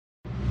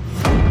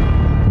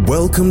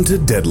Welcome to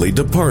Deadly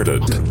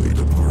Departed.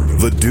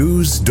 The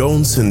do's,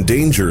 don'ts, and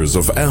dangers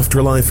of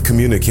afterlife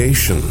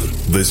communication.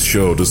 This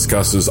show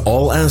discusses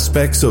all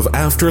aspects of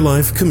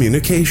afterlife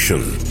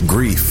communication,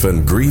 grief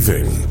and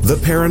grieving, the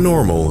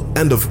paranormal,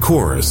 and of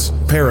course,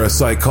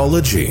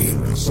 parapsychology.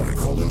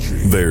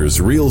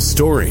 There's real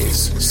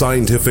stories,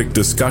 scientific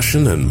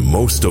discussion, and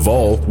most of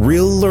all,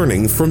 real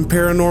learning from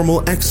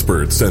paranormal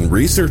experts and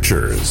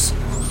researchers.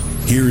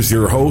 Here's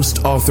your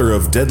host, author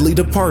of Deadly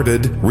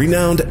Departed,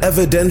 renowned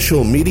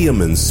evidential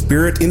medium and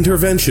spirit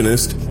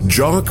interventionist,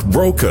 Jock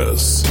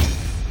Brokus.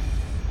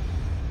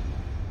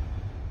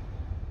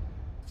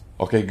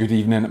 Okay, good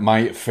evening,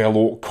 my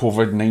fellow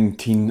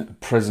COVID-19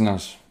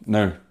 prisoners.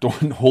 Now,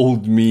 don't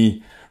hold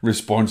me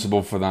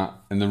responsible for that.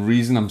 And the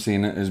reason I'm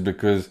saying it is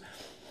because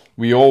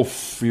we all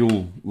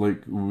feel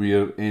like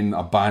we're in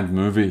a bad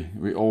movie.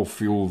 We all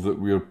feel that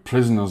we're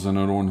prisoners in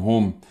our own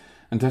home.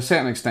 And to a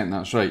certain extent,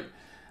 that's right.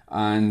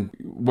 And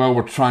while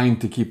we're trying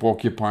to keep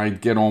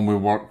occupied, get on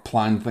with work,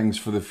 plan things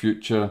for the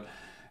future,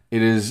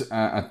 it is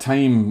a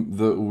time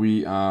that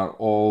we are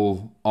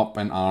all up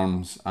in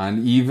arms.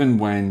 And even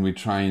when we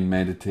try and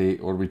meditate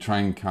or we try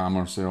and calm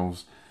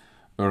ourselves,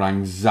 our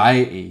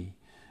anxiety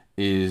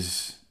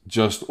is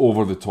just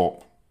over the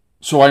top.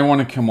 So I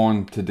want to come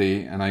on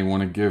today and I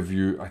want to give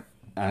you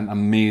an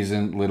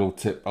amazing little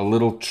tip, a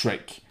little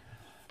trick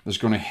that's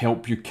going to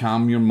help you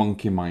calm your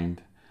monkey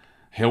mind,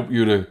 help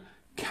you to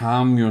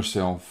calm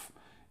yourself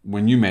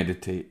when you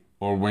meditate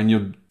or when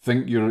you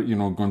think you're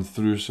going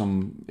through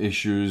some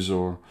issues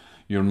or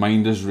your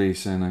mind is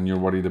racing and you're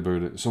worried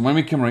about it. So when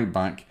we come right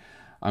back,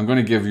 I'm going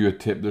to give you a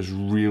tip that's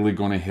really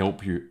going to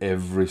help you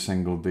every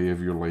single day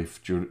of your life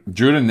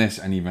during this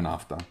and even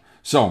after.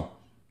 So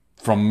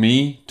from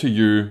me to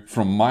you,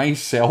 from my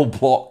cell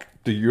block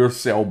to your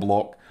cell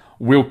block,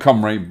 we'll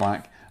come right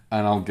back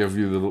and I'll give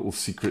you the little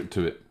secret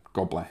to it.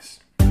 God bless.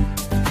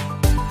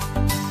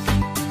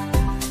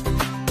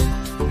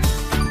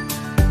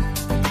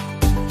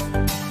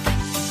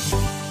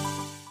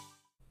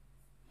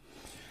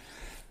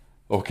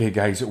 Okay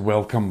guys,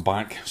 welcome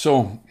back.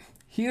 So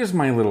here's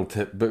my little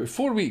tip, but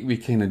before we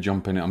kind of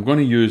jump in it, I'm going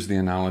to use the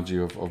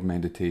analogy of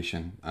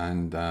meditation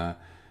and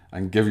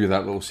give you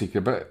that little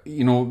secret. But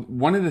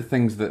one of the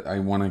things that I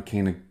want to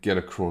kind of get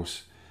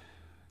across,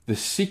 the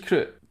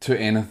secret to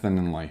anything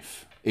in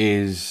life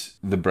is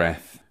the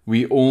breath.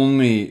 We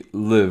only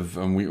live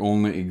and we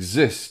only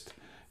exist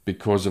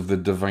because of the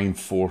divine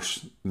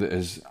force that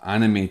is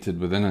animated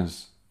within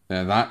us.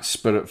 That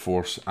spirit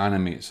force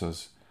animates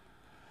us.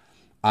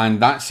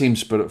 And that same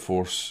spirit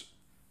force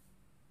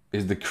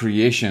is the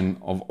creation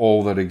of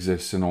all that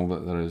exists and all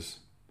that there is.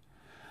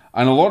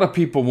 And a lot of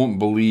people won't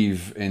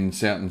believe in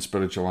certain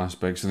spiritual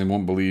aspects and they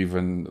won't believe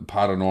in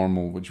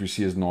paranormal, which we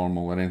see as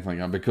normal or anything like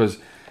that, because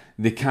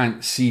they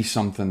can't see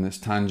something that's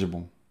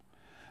tangible.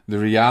 The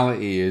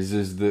reality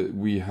is that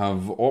we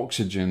have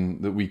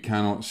oxygen that we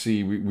cannot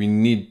see. We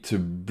need to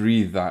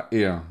breathe that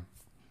air.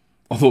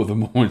 Although at the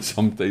moment,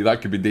 sometimes that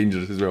could be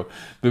dangerous as well.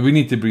 But we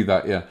need to breathe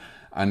that air.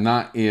 And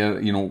that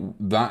air,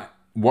 that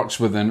works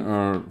within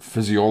our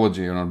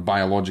physiology and our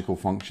biological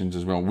functions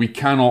as well. We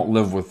cannot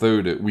live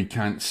without it. We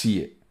can't see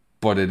it,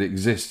 but it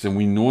exists. And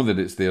we know that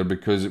it's there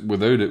because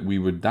without it, we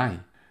would die.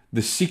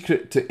 The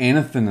secret to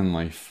anything in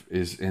life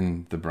is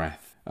in the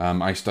breath.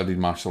 I studied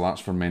martial arts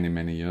for many,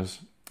 many years.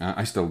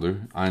 I still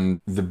do. And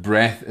the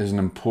breath is an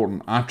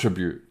important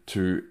attribute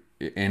to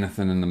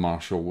anything in the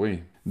martial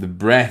way. The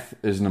breath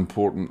is an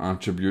important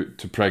attribute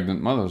to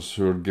pregnant mothers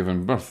who are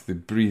giving birth. They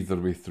breathe their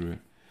way through it.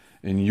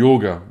 In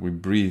yoga, we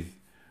breathe.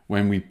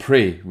 When we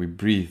pray, we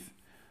breathe.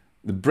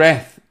 The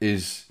breath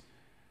is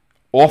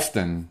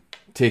often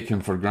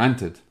taken for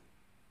granted.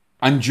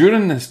 And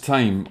during this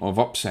time of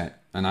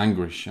upset and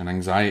anguish and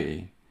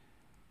anxiety,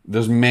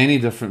 there's many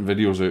different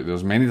videos out there.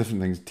 There's many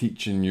different things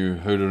teaching you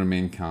how to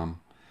remain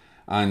calm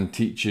and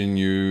teaching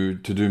you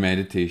to do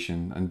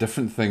meditation and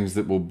different things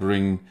that will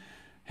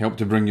help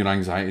to bring your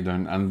anxiety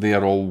down. And they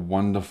are all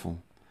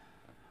wonderful.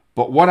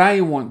 But what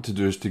I want to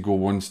do is to go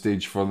one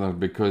stage further,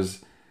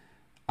 because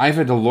I've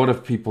had a lot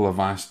of people have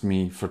asked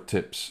me for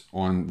tips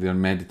on their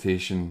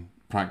meditation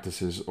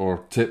practices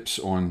or tips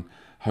on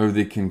how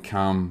they can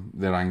calm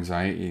their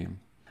anxiety.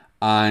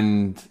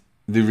 And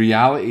the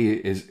reality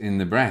is in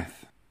the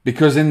breath.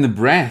 Because in the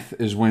breath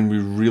is when we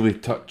really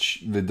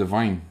touch the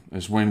divine.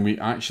 Is when we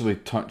actually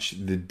touch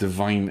the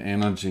divine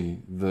energy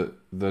that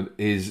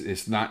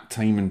it's that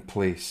time and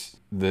place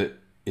that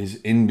is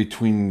in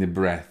between the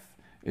breath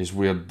is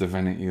where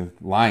divinity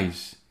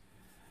lies.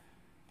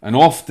 And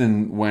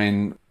often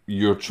when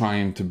you're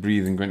trying to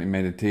breathe and go into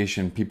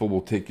meditation, people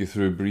will take you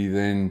through breathe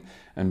in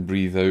and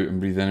breathe out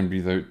and breathe in and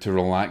breathe out to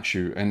relax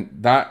you. And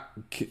that,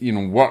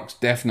 works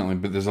definitely,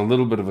 but there's a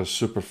little bit of a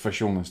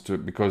superficialness to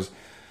it because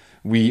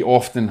we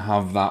often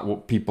have that,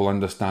 what people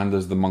understand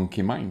as the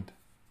monkey mind.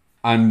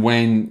 And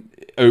when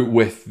out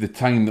with the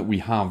time that we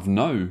have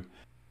now,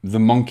 the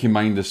monkey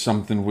mind is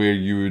something where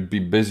you would be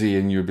busy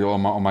and you'd be, oh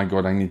my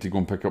God, I need to go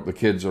and pick up the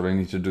kids, or I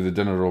need to do the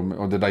dinner,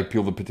 or did I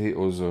peel the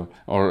potatoes,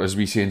 or as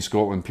we say in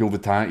Scotland, peel the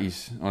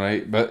tatties, all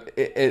right? But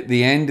at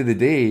the end of the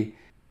day,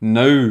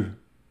 Now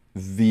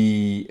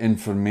the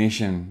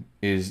information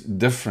is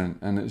different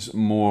and it's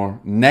more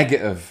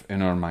negative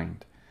in our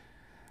mind.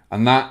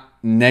 And that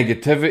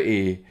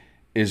negativity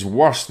is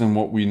worse than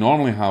what we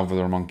normally have with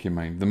our monkey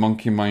mind. The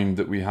monkey mind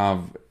that we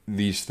have,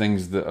 these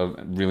things that are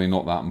really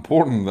not that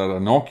important, that are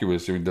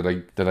innocuous. Did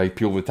I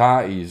peel the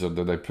tatties, or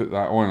did I put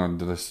that on, or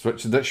did I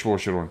switch the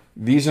dishwasher on?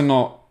 These are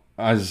not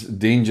as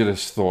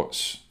dangerous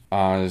thoughts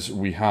as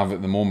we have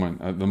at the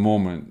moment. At the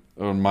moment,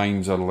 our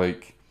minds are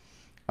like,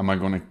 am I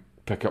going to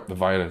pick up the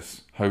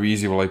virus? How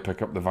easy will I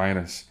pick up the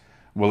virus?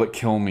 Will it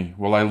kill me?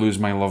 Will I lose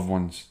my loved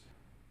ones?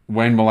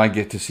 When will I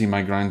get to see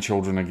my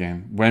grandchildren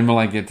again? When will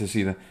I get to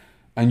see them?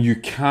 And you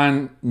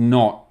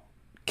cannot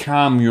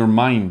calm your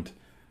mind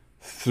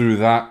through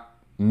that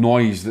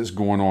noise that's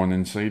going on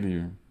inside of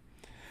you.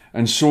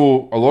 And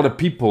so a lot of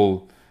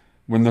people,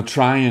 when they're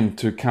trying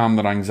to calm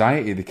their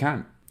anxiety, they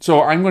can't.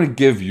 So I'm going to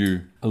give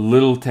you a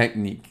little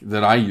technique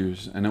that I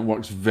use, and it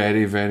works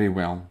very, very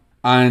well.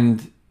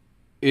 And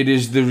it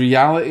is the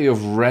reality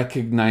of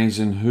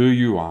recognizing who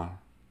you are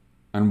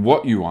and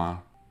what you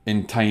are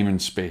in time and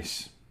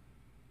space.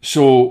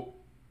 So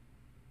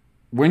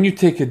when you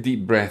take a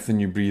deep breath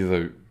and you breathe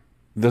out,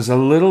 there's a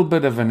little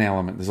bit of an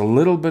element, there's a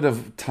little bit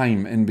of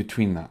time in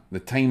between that, the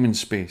time and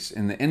space.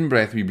 In the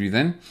in-breath, we breathe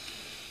in,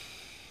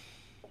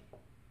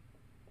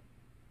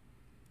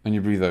 and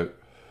you breathe out.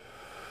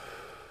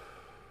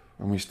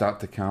 And we start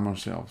to calm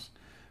ourselves.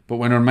 But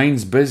when our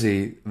mind's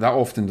busy, that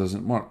often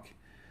doesn't work.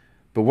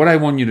 But what I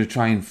want you to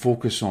try and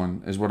focus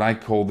on is what I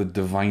call the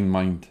divine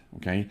mind,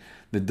 okay?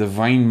 The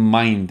divine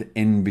mind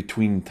in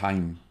between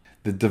time.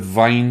 The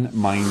divine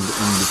mind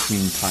in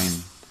between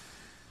time.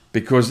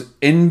 Because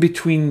in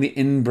between the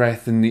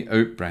in-breath and the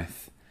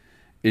out-breath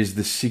is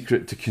the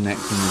secret to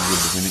connecting with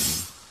your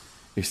divinity.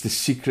 It's the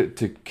secret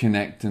to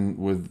connecting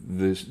with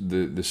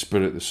the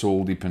spirit, the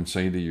soul deep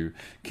inside of you,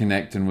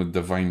 connecting with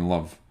divine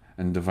love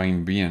and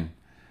divine being.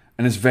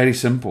 And it's very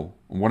simple.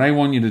 And what I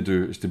want you to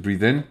do is to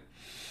breathe in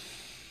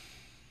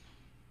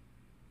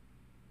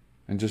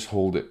and just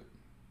hold it.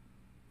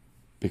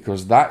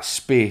 Because that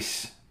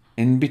space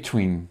in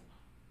between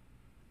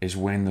is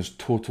when there's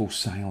total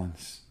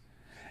silence.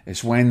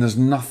 It's when there's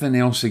nothing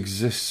else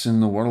exists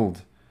in the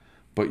world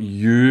but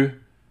you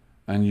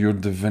and your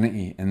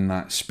divinity in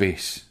that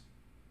space.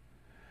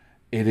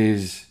 It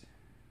is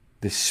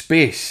the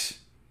space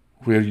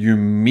where you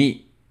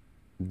meet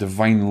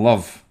divine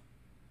love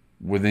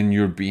within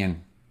your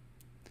being.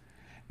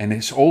 And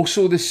it's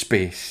also the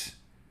space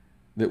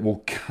that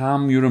will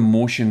calm your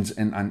emotions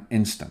in an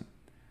instant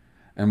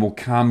and will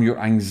calm your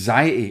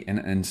anxiety in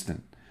an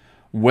instant.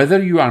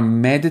 Whether you are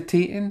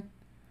meditating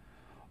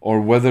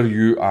or whether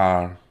you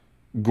are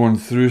going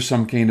through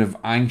some kind of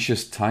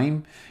anxious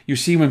time. You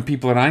see, when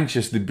people are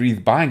anxious, they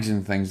breathe bags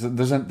and things.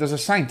 There's a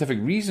scientific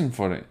reason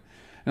for it.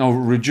 You know,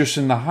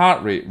 reducing the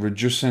heart rate,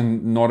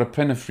 reducing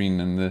norepinephrine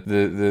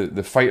and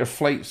the fight or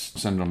flight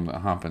syndrome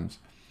that happens.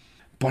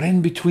 But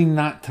in between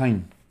that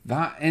time,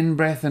 that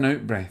in-breath and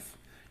out-breath,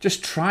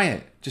 just try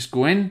it. Just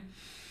go in.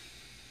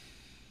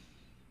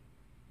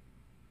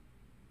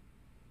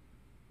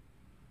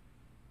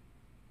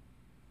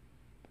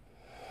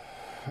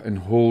 And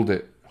hold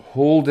it.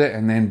 Hold it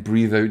and then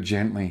breathe out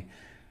gently.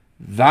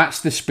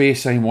 That's the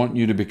space I want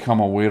you to become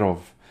aware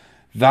of.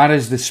 That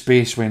is the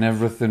space when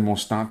everything will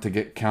start to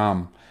get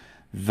calm.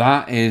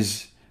 That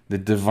is the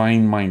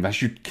divine mind.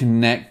 That's you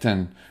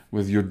connecting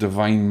with your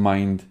divine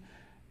mind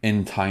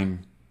in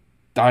time.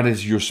 That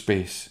is your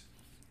space.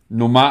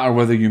 No matter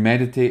whether you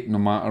meditate, no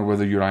matter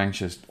whether you're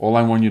anxious, all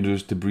I want you to do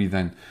is to breathe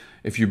in.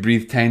 If you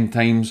breathe 10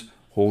 times,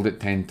 hold it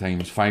 10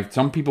 times. 5.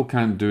 Some people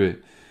can't do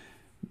it.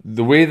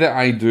 The way that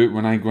I do it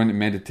when I go into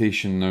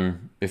meditation now,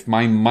 if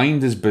my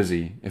mind is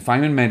busy, if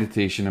I'm in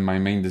meditation and my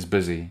mind is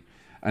busy,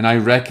 and I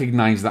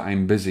recognize that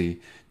I'm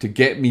busy, to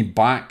get me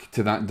back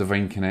to that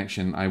divine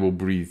connection, I will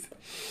breathe.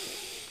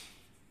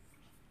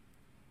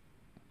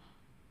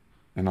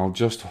 And I'll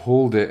just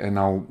hold it and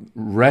I'll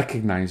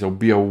recognize, I'll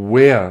be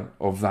aware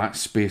of that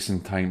space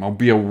and time. I'll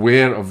be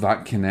aware of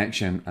that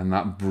connection, and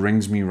that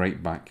brings me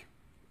right back.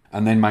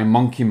 And then my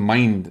monkey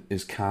mind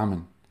is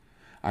calming.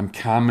 I'm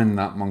calming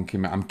that monkey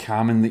mind. I'm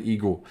calming the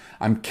ego.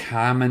 I'm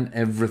calming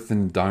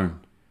everything down.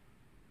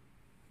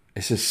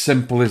 It's as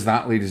simple as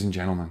that, ladies and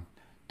gentlemen.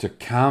 To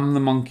calm the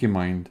monkey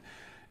mind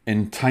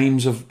in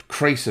times of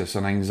crisis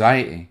and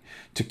anxiety.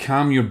 To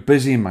calm your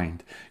busy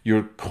mind,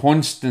 your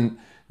constant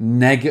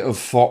negative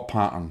thought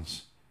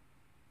patterns.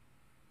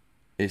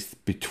 It's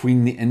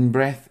between the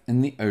in-breath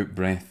and the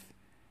out-breath,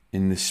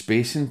 in the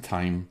space and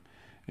time,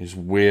 is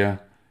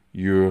where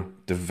your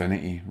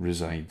divinity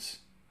resides.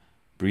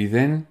 Breathe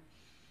in.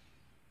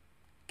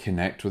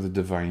 Connect with the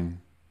divine,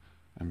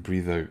 and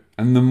breathe out.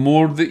 And the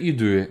more that you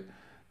do it,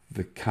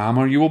 the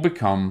calmer you will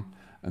become,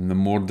 and the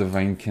more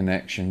divine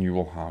connection you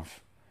will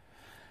have.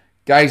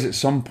 Guys, at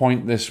some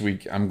point this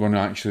week, I'm going to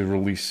actually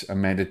release a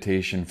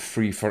meditation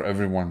free for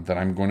everyone that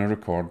I'm going to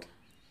record.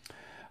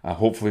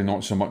 Hopefully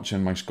not so much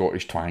in my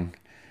Scottish twang.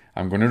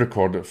 I'm going to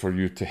record it for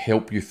you to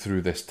help you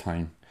through this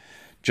time.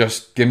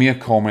 just give me a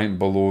comment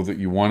below that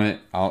you want it.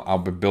 I'll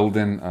be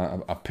building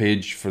a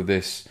page for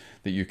this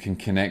that you can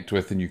connect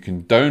with and you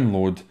can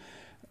download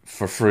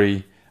for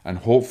free, and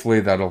hopefully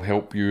that'll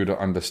help you to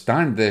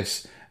understand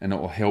this, and it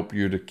will help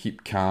you to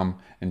keep calm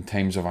in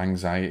times of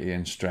anxiety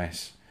and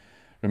stress.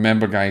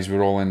 Remember, guys,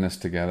 we're all in this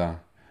together.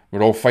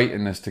 We're all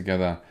fighting this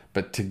together,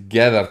 but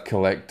together,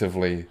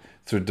 collectively,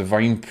 through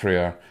divine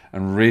prayer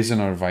and raising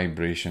our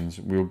vibrations,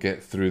 we'll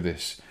get through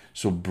this.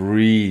 So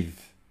breathe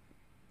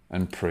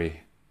and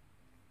pray.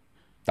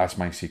 That's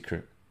my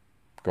secret.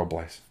 God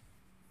bless.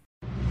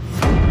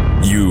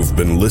 You've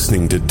been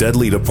listening to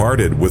Deadly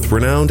Departed with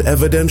renowned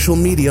evidential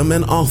medium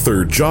and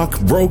author Jock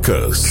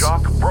Brokus.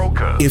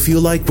 If you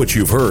like what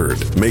you've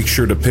heard, make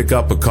sure to pick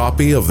up a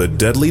copy of the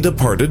Deadly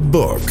Departed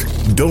book.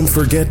 Don't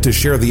forget to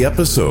share the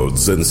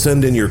episodes and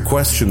send in your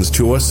questions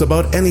to us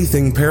about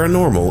anything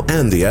paranormal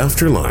and the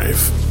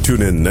afterlife.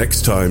 Tune in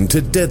next time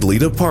to Deadly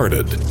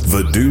Departed,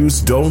 the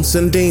do's, don'ts,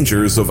 and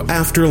dangers of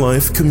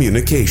afterlife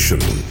communication.